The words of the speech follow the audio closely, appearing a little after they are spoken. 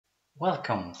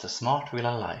Welcome to Smart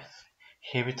Villa Life.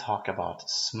 Here we talk about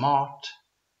smart,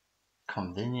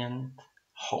 convenient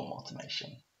home automation.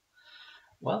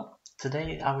 Well,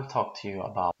 today I will talk to you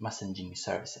about messaging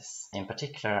services. In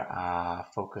particular,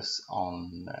 focus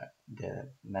on the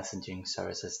messaging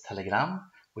services Telegram,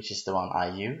 which is the one I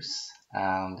use,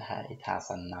 and it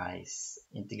has a nice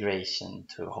integration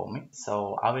to Homey.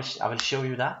 So I will show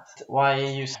you that. Why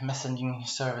use messaging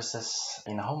services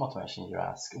in home automation, you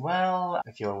ask? Well,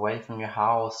 if you're away from your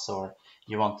house or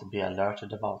you want to be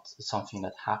alerted about something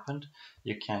that happened,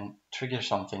 you can trigger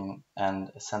something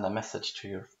and send a message to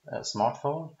your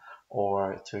smartphone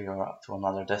or to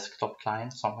another desktop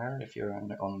client somewhere if you're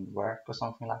on work or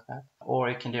something like that. Or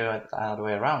you can do it the other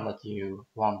way around, that you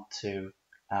want to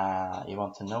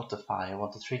notify, you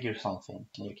want to trigger something.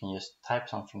 You can just type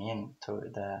something into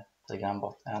the Telegram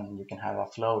bot and you can have a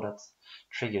flow that's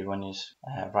triggered when you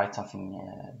write something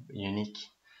unique,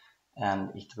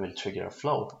 and it will trigger a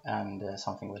flow and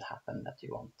something will happen that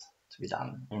you want to be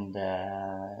done. In the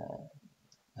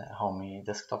Homey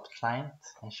desktop client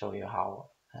and show you how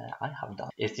I have done.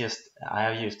 It's just I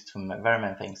have used it for very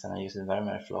many things and I use it in very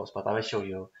many flows, but I will show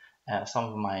you some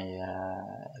of my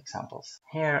examples.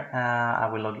 Here I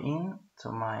will log in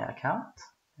to my account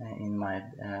in my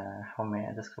Homey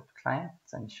desktop client,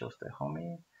 and it shows the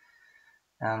Homey,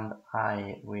 and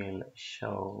I will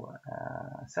show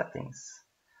settings,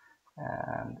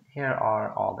 and here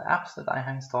are all the apps that I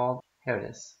have installed. Here it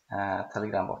is.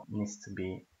 Telegram bot needs to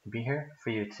be here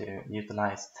for you to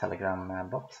utilize Telegram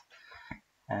bot,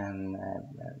 and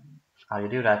how you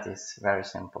do that is very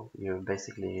simple. You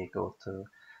basically go to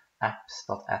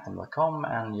apps.atom.com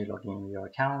and you log in with your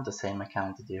account, the same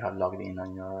account that you have logged in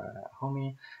on your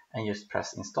Homey, and just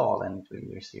press install and it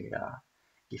will receive a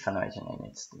GIF animation and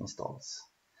it installs.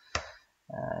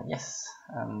 Yes,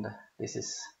 and this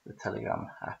is the Telegram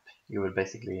app. You will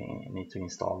basically need to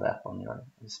install the app on your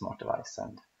smart device,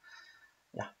 and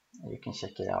yeah, you can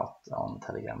check it out on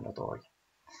telegram.org.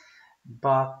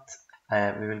 But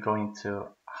we will go into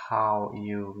how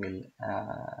you will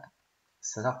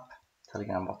set up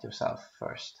Telegram bot yourself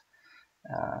first.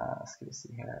 Ska vi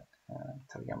see here,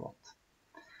 Telegram bot.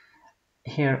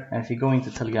 Here, if you go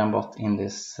into Telegram bot in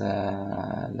this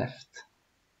left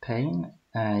pane,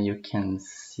 you can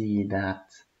see that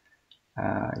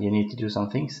you need to do some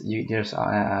things. There's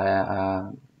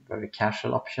a very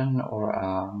casual option or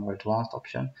a more advanced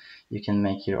option. You can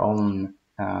make your own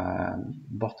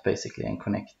bot basically and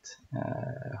connect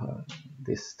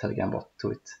this Telegram bot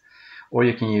to it, or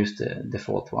you can use the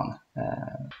default one.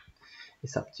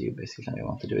 It's up to you basically what you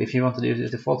want to do. If you want to do the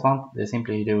default one, they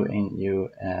simply do you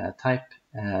type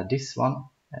this one,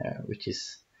 which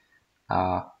is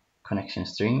a connection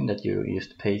string that you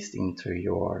just paste into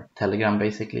your Telegram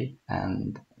basically,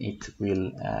 and it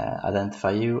will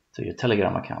identify you to your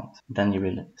Telegram account. Then you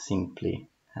will simply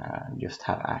just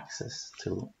have access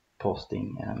to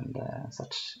posting and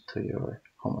such to your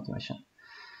home automation.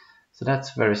 So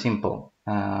that's very simple,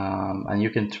 and you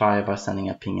can try by sending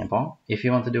a ping and pong. If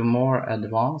you want to do more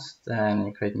advanced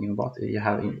and create a new bot, you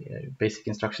have basic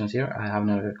instructions here. I have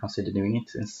never considered doing it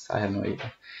since I have no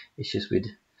issues with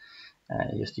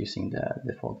just using the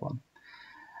default one.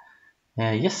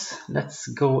 Yes, let's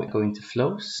go into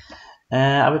flows.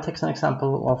 I will take an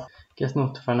example of get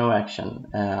notify no action.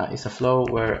 It's a flow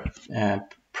where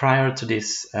prior to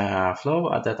this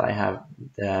flow that I have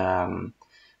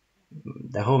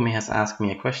the Homey has asked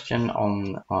me a question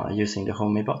on using the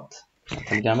Homey bot,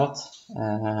 Telegram bot,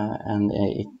 and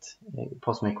it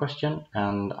posed me a question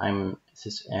and I'm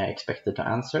expected to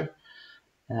answer.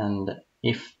 And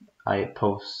if I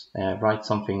write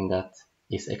something that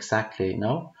is exactly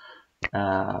no,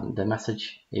 the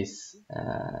message is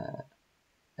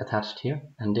attached here,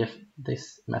 and if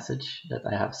this message that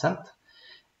I have sent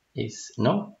is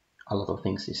no, a lot of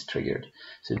things is triggered.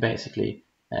 So basically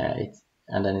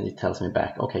and then it tells me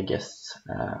back, okay, guests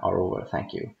are over,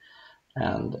 thank you,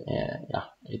 and yeah,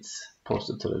 it's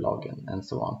posted to the log and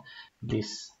so on.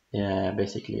 This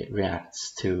basically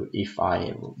reacts to if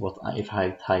I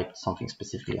typed something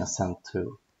specifically and sent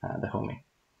to the Homey.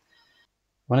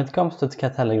 When it comes to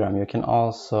Telegram, you can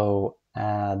also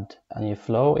add a new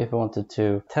flow if you wanted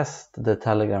to test the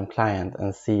Telegram client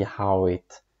and see how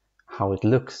it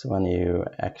looks when you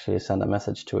actually send a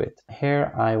message to it.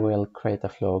 Here I will create a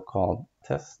flow called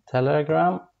test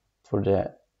Telegram. For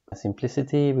the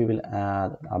simplicity, we will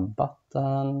add a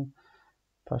button,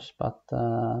 push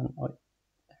button. Oh,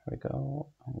 there we go.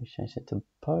 And we change it to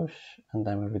push, and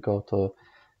then we will go to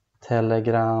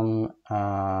Telegram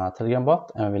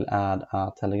bot, and we will add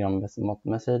a Telegram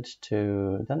message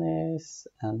to Dennis,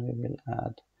 and we will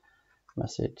add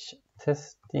message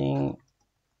testing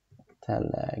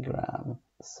Telegram.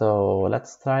 So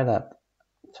let's try that.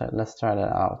 Let's try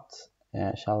that out,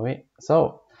 shall we?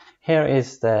 So here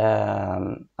is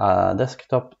the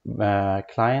desktop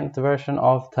client version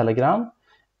of Telegram.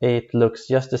 It looks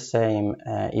just the same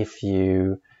if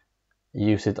you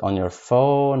use it on your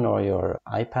phone or your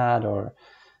iPad or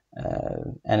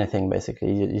anything.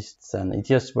 Basically, it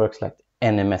just works like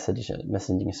any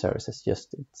messaging services.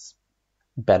 Just it's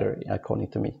better according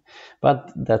to me,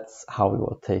 but that's how it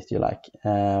will taste you like.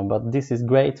 But this is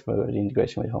great for the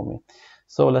integration with Homey.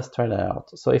 So let's try that out.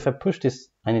 So if I push this,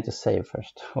 I need to save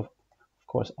first. Of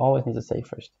course, always need to save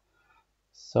first.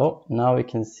 So now we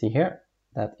can see here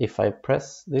that if I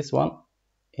press this one,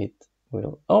 it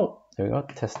will, oh, there we go,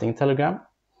 testing Telegram.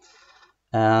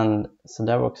 And so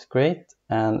that works great.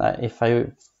 And if I,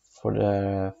 for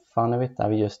the fun of it, I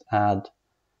will just add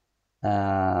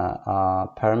a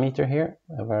parameter here,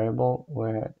 a variable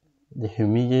where the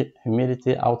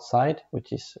humidity outside,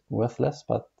 which is worthless,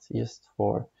 but just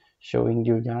for showing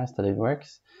you guys that it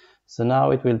works. So now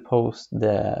it will post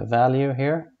the value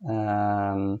here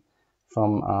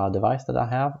from a device that I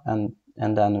have, and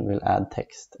then it will add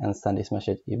text and send this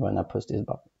message even when I push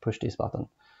this button.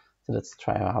 So let's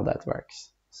try how that works.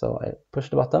 So I push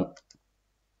the button,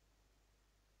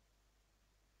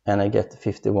 and I get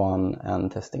 51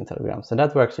 and testing Telegram. So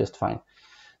that works just fine.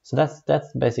 So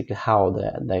that's basically how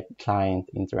the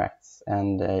client interacts.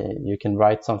 And you can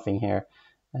write something here,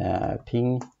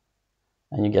 ping,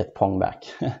 and you get pong back.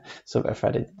 So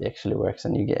verified it actually works,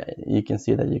 and you can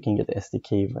see that you can get the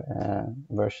SDK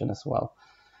version as well.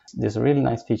 There's a really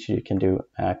nice feature you can do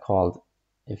called,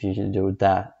 if you do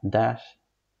dash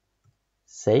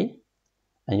say,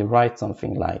 and you write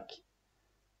something like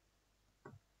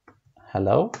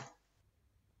hello.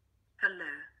 Hello.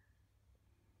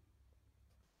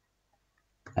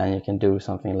 And you can do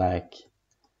something like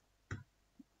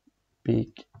big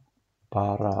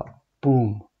bara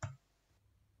boom.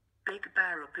 Big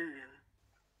barrel boom.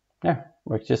 Yeah,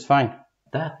 works just fine.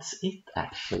 That's it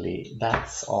actually.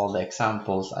 That's all the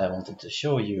examples I wanted to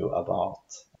show you about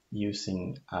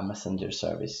using a messenger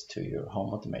service to your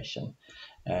home automation.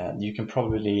 You can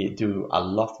probably do a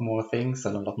lot more things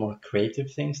and a lot more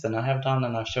creative things than I have done,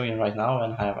 and I'll show you right now,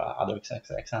 and I have other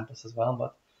examples as well.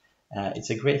 But it's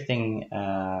a great thing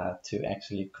to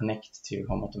actually connect to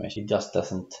home automation. It just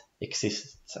doesn't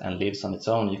exist and lives on its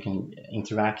own. You can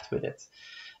interact with it.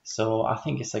 So I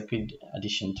think it's a good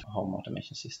addition to home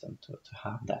automation system to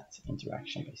have that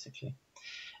interaction basically.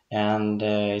 And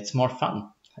it's more fun,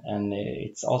 and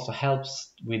it also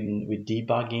helps with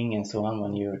debugging and so on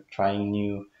when you're trying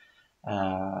new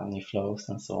flows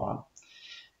and so on.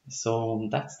 So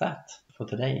that's that for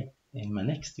today. In my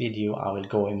next video I will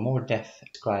go in more depth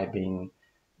describing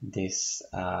this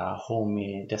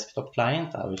Homey desktop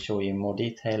client. I will show you in more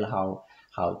detail how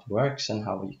it works and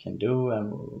how you can do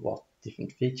and what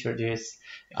different feature it is.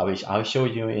 I'll show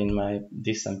you in my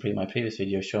previous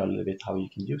video, show a little bit how you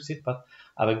can use it, but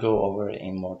I will go over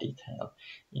in more detail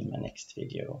in my next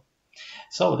video.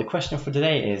 So the question for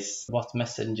today is, what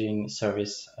messaging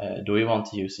service do you want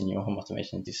to use in your home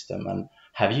automation system? And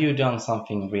have you done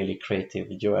something really creative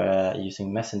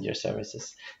using messenger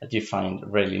services that you find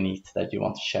really neat that you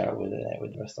want to share with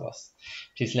the rest of us?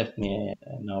 Please let me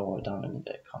know down in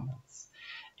the comments.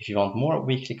 If you want more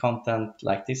weekly content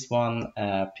like this one,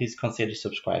 please consider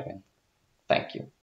subscribing. Thank you.